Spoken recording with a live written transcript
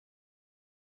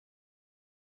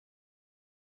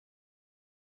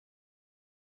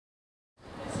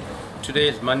Today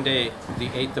is Monday, the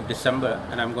 8th of December,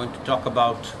 and I'm going to talk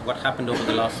about what happened over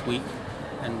the last week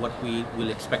and what we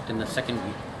will expect in the second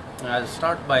week. I'll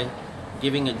start by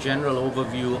giving a general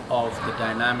overview of the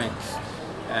dynamics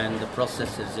and the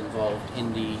processes involved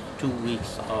in the 2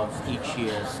 weeks of each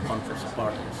year's Conference of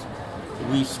Parties.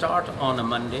 We start on a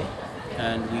Monday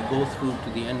and we go through to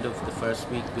the end of the first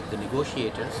week with the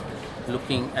negotiators,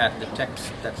 looking at the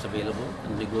text that's available,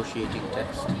 the negotiating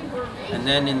text. And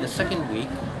then in the second week,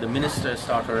 the ministers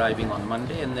start arriving on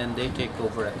Monday, and then they take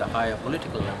over at the higher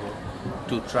political level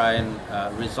to try and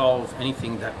resolve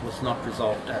anything that was not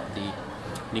resolved at the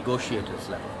negotiators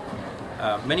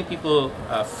level. Many people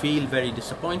feel very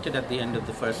disappointed at the end of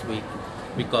the first week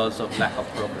because of lack of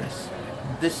progress.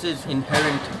 This is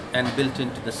inherent and built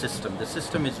into the system. The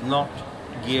system is not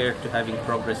geared to having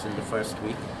progress in the first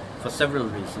week for several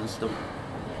reasons.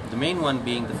 The main one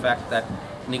being the fact that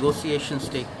negotiations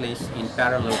take place in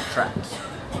parallel tracks,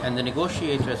 and the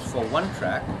negotiators for one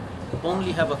track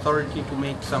only have authority to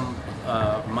make some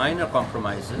minor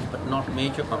compromises, but not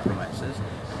major compromises,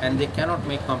 and they cannot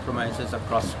make compromises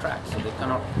across tracks. So they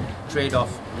cannot trade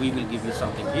off, we will give you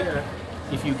something here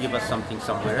if you give us something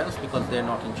somewhere else, because they're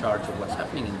not in charge of what's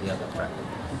happening in the other track.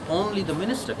 Only the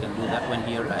minister can do that when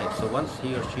he arrives. So once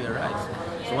he or she arrives,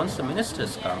 so once the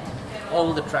ministers come,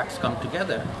 all the tracks come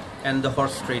together and the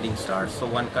horse trading starts. So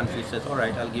one country says, all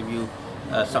right, I'll give you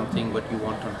something what you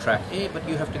want on track A, but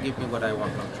you have to give me what I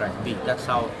want on track B. That's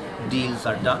how deals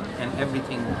are done, and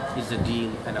everything is a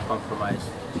deal and a compromise,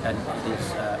 and it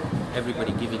is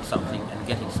everybody giving something and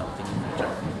getting something in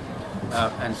return.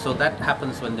 And so that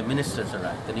happens when the ministers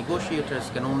arrive. The negotiators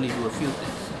can only do a few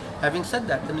things. Having said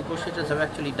that, the negotiators have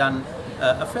actually done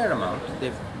a fair amount.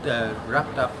 They've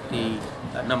wrapped up the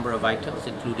number of items,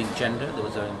 including gender. There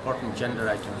was an important gender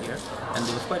item here, and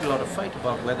there was quite a lot of fight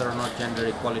about whether or not gender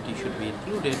equality should be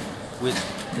included, with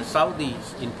the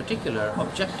Saudis in particular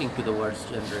objecting to the words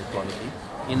gender equality.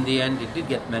 In the end, it did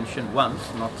get mentioned once,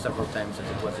 not several times as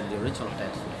it was in the original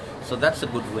text. So that's a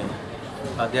good win.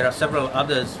 There are several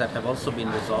others that have also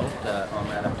been resolved on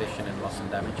adaptation and loss and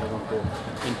damage. I won't go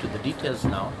into the details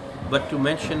now, but to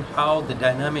mention how the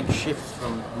dynamic shifts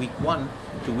from week 1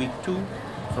 to week 2,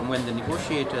 from when the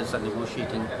negotiators are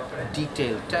negotiating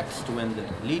detailed text to when the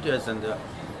leaders and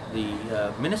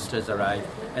the ministers arrive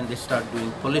and they start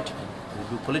doing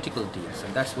political deals,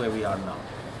 and that's where we are now.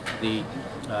 The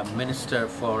Minister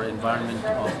for Environment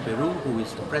of Peru, who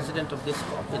is the president of this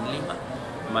COP in Lima,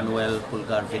 Manuel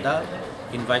Pulgar Vidal,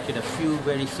 invited a few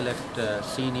very select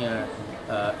senior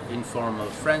informal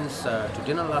friends to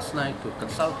dinner last night to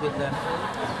consult with them.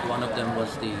 One of them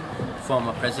was the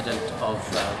former president of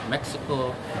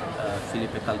Mexico,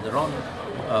 Felipe Calderon,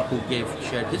 who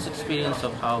shared his experience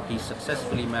of how he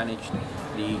successfully managed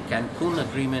the Cancun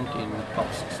agreement in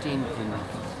COP16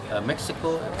 in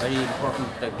Mexico, a very important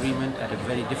agreement at a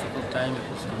very difficult time.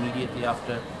 It was immediately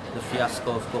after the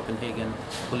fiasco of Copenhagen,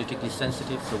 politically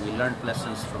sensitive, so we learned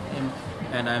lessons from him,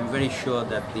 and I'm very sure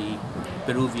that the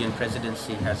Peruvian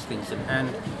presidency has things in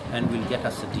hand and will get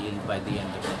us a deal by the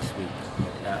end of next week.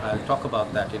 I'll talk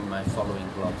about that in my following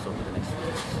blogs over the next few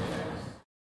weeks.